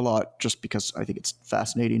management a lot just because I think it's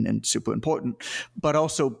fascinating and super important, but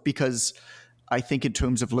also because I think in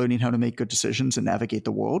terms of learning how to make good decisions and navigate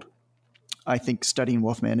the world, I think studying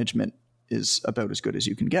wealth management is about as good as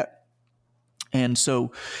you can get. And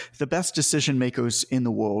so the best decision makers in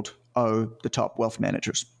the world are the top wealth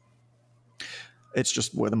managers. It's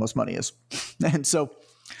just where the most money is. And so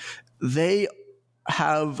they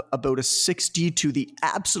have about a 60 to the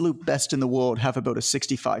absolute best in the world have about a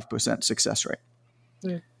 65% success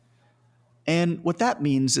rate. And what that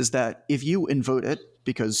means is that if you invert it,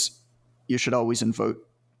 because you should always invert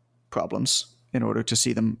problems in order to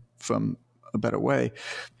see them from a better way,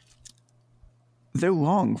 they're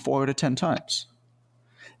wrong 4 out of 10 times.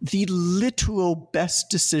 The literal best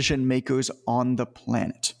decision makers on the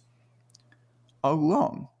planet are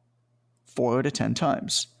wrong 4 out of 10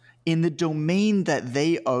 times. In the domain that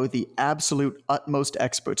they are the absolute utmost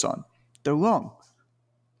experts on, they're wrong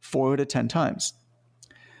 4 out of 10 times.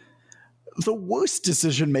 The worst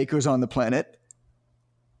decision makers on the planet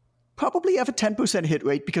probably have a 10% hit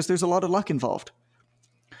rate because there's a lot of luck involved.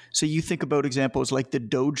 So you think about examples like the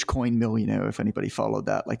Dogecoin millionaire, if anybody followed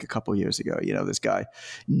that like a couple years ago. You know, this guy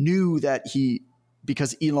knew that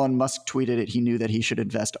because Elon Musk tweeted it, he knew that he should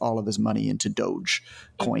invest all of his money into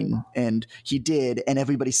Dogecoin. And he did, and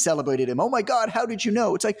everybody celebrated him. Oh my God, how did you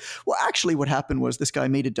know? It's like, well, actually what happened was this guy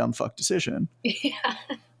made a dumb fuck decision. Yeah.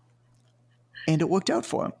 And it worked out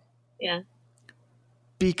for him. Yeah.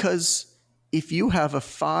 Because if you have a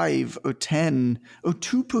 5 or 10 or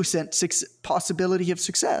 2% possibility of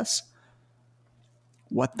success,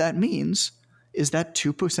 what that means is that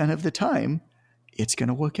 2% of the time, it's going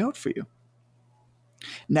to work out for you.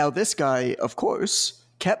 Now, this guy, of course,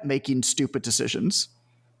 kept making stupid decisions,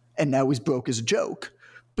 and now he's broke as a joke,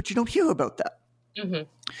 but you don't hear about that.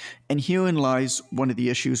 And herein lies one of the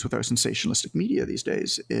issues with our sensationalistic media these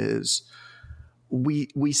days is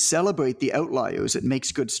we celebrate the outliers. It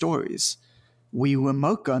makes good stories. We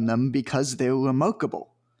remark on them because they're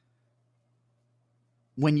remarkable.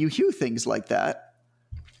 When you hear things like that,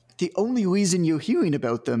 the only reason you're hearing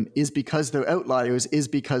about them is because they're outliers, is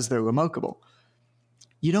because they're remarkable.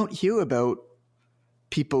 You don't hear about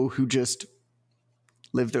people who just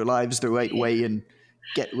live their lives the right way and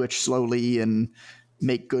get rich slowly and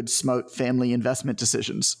make good, smart family investment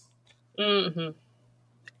decisions.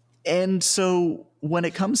 And so when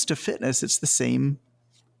it comes to fitness, it's the same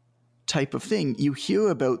type of thing. You hear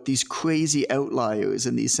about these crazy outliers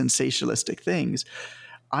and these sensationalistic things.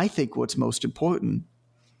 I think what's most important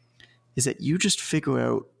is that you just figure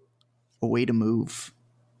out a way to move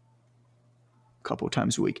a couple of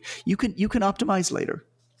times a week. You can optimize later.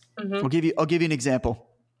 I'll give you an example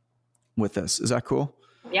with this. Is that cool?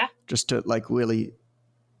 Yeah. Just to like really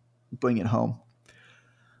bring it home.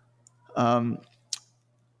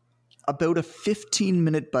 About a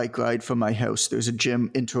 15-minute bike ride from my house, there's a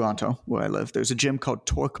gym in Toronto where I live. There's a gym called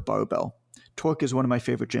Torque Barbell. Torque is one of my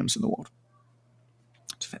favorite gyms in the world.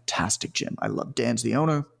 It's a fantastic gym. I love Dan's the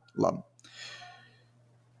owner. Love him.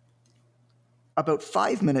 about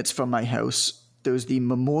 5 minutes from my house, there's the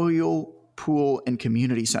Memorial Pool and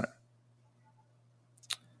Community Center.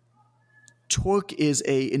 Torque is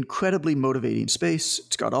a incredibly motivating space.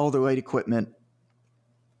 It's got all the right equipment.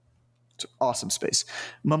 It's an awesome space.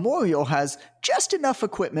 Memorial has just enough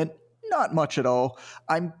equipment, not much at all.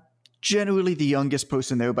 I'm generally the youngest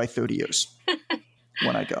person there by 30 years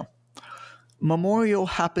when I go. Memorial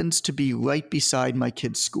happens to be right beside my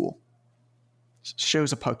kid's school.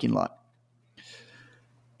 Shares a parking lot.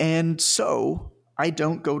 And so I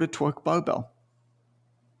don't go to Torque Barbell.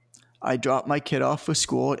 I drop my kid off for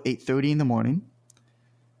school at 8:30 in the morning,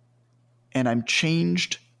 and I'm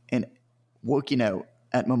changed and working out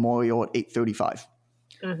at Memorial at 8:35.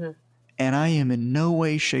 Mm-hmm. And I am in no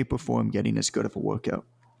way, shape, or form getting as good of a workout.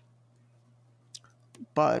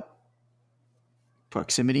 But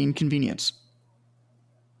proximity and convenience.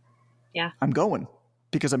 Yeah. I'm going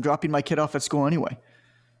because I'm dropping my kid off at school anyway.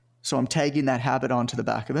 So I'm tagging that habit onto the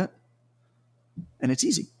back of it, and it's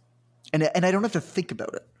easy. And I don't have to think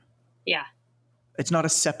about it. Yeah. It's not a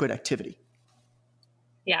separate activity.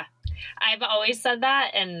 Yeah. I've always said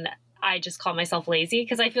that, and I just call myself lazy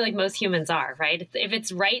because I feel like most humans are, right? If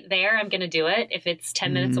it's right there, I'm going to do it. If it's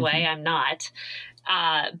 10 minutes away, I'm not.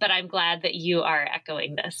 But I'm glad that you are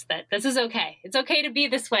echoing this, that this is okay. It's okay to be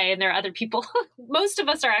this way, and there are other people. Most of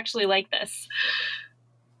us are actually like this.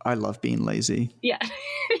 I love being lazy. Yeah,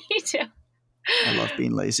 me too. I love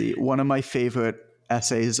being lazy. One of my favorite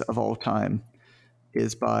essays of all time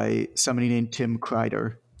is by somebody named Tim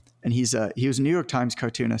Kreider, and he was a New York Times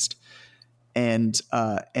cartoonist and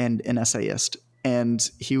an essayist, and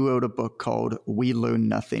he wrote a book called "We Learn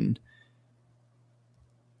Nothing."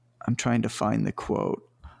 I'm trying to find the quote.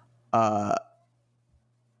 Oh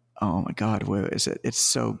my God, where is it? It's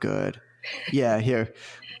so good. Yeah, here.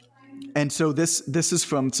 And so this is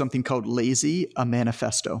from something called Lazy, a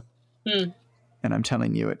Manifesto. And I'm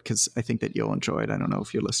telling you it because I think that you'll enjoy it. I don't know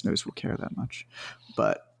if your listeners will care that much.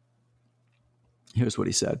 But here's what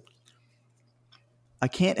he said. I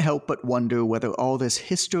can't help but wonder whether all this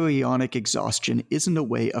histrionic exhaustion isn't a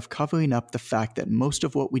way of covering up the fact that most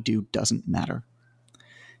of what we do doesn't matter.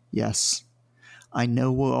 Yes, I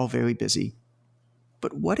know we're all very busy.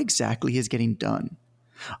 But what exactly is getting done?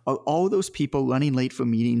 Are all those people running late for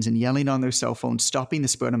meetings and yelling on their cell phones, stopping the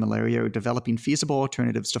spread of malaria, or developing feasible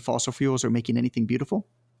alternatives to fossil fuels, or making anything beautiful?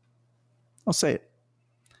 I'll say it.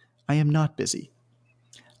 I am not busy.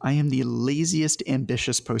 I am the laziest,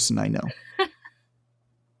 ambitious person I know.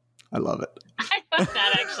 I love it. I love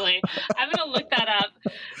that, actually. I'm going to look that up.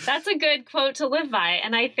 That's a good quote to live by.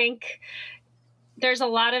 And I think there's a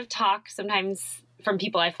lot of talk sometimes from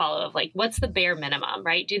people I follow of like, what's the bare minimum,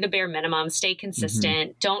 right? Do the bare minimum, stay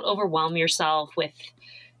consistent. Don't overwhelm yourself with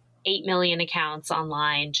 8 million accounts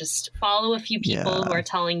online. Just follow a few people who are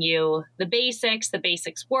telling you the basics. The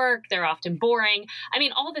basics work. They're often boring. I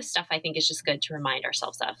mean, all this stuff I think is just good to remind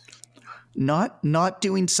ourselves of. Not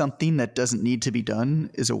doing something that doesn't need to be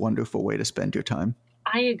done is a wonderful way to spend your time.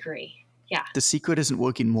 I agree. Yeah. The secret isn't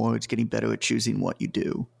working more. It's getting better at choosing what you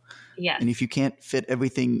do. Yes. And if you can't fit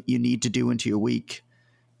everything you need to do into your week,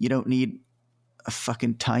 you don't need a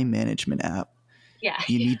fucking time management app. Yeah.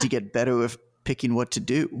 You need to get better at picking what to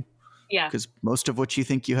do. Yeah. Because most of what you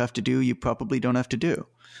think you have to do, you probably don't have to do.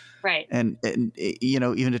 Right. And you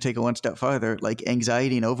know, even to take it one step farther, like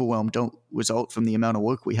anxiety and overwhelm don't result from the amount of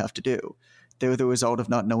work we have to do. They're the result of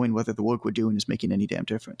not knowing whether the work we're doing is making any damn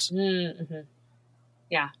difference. Mm-hmm.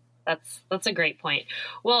 Yeah. That's a great point.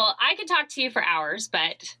 Well, I could talk to you for hours,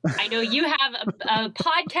 but I know you have a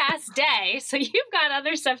podcast day, so you've got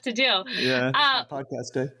other stuff to do. Yeah,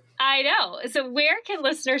 podcast day. I know. So where can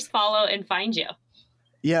listeners follow and find you?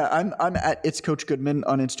 Yeah, I'm at It's Coach Goodman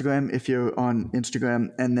on Instagram if you're on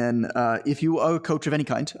Instagram. And then if you are a coach of any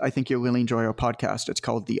kind, I think you'll really enjoy our podcast. It's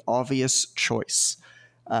called The Obvious Choice,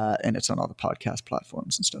 and it's on all the podcast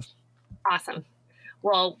platforms and stuff. Awesome.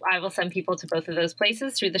 Well, I will send people to both of those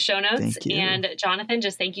places through the show notes. Thank you. And Jonathan,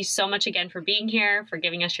 just thank you so much again for being here, for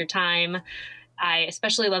giving us your time. I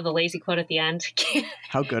especially love the lazy quote at the end.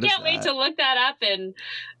 How good is that? Can't wait to look that up and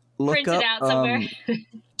print it out somewhere.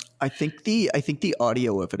 I think the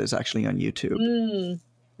audio of it is actually on YouTube.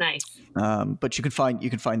 Nice. But you can find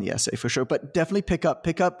the essay for sure. But definitely pick up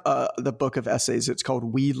the book of essays. It's called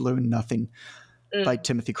 "We Learn Nothing" by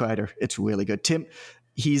Timothy Kreider. It's really good. Tim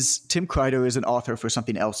Kreider is an author for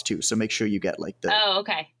something else too. So make sure you get like the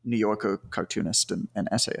New Yorker cartoonist and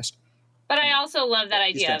essayist. But I also love that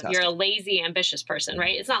idea of you're a lazy, ambitious person,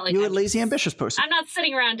 right? It's not like you're a lazy, ambitious person. I'm not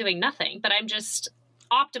sitting around doing nothing, but I'm just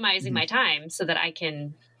optimizing my time so that I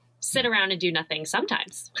can sit around and do nothing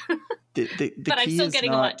sometimes. The but I'm still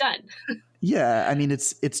getting a lot done. Yeah, I mean,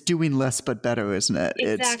 it's doing less but better, isn't it?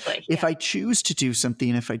 Exactly. It's if I choose to do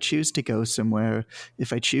something, if I choose to go somewhere,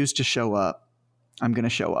 if I choose to show up, I'm going to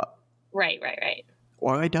show up. Right.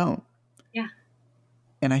 Or I don't. Yeah.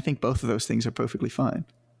 And I think both of those things are perfectly fine.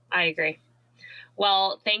 I agree.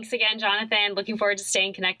 Well, thanks again, Jonathan. Looking forward to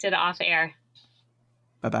staying connected off air.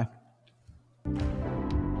 Bye-bye.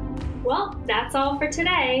 Well, that's all for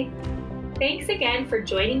today. Thanks again for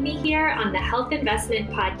joining me here on the Health Investment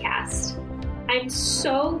Podcast. I'm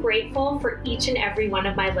so grateful for each and every one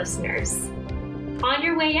of my listeners. On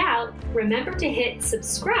your way out, remember to hit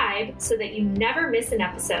subscribe so that you never miss an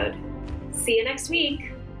episode. See you next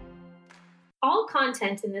week. All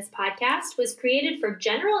content in this podcast was created for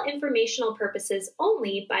general informational purposes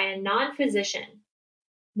only by a non-physician.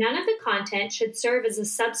 None of the content should serve as a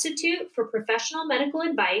substitute for professional medical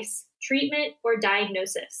advice, treatment, or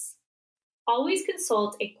diagnosis. Always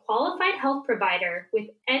consult a qualified health provider with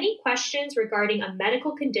any questions regarding a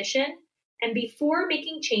medical condition and before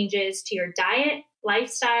making changes to your diet,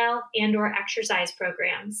 lifestyle, and/or exercise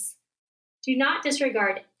programs. Do not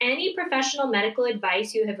disregard any professional medical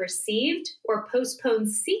advice you have received or postpone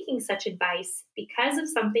seeking such advice because of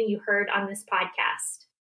something you heard on this podcast.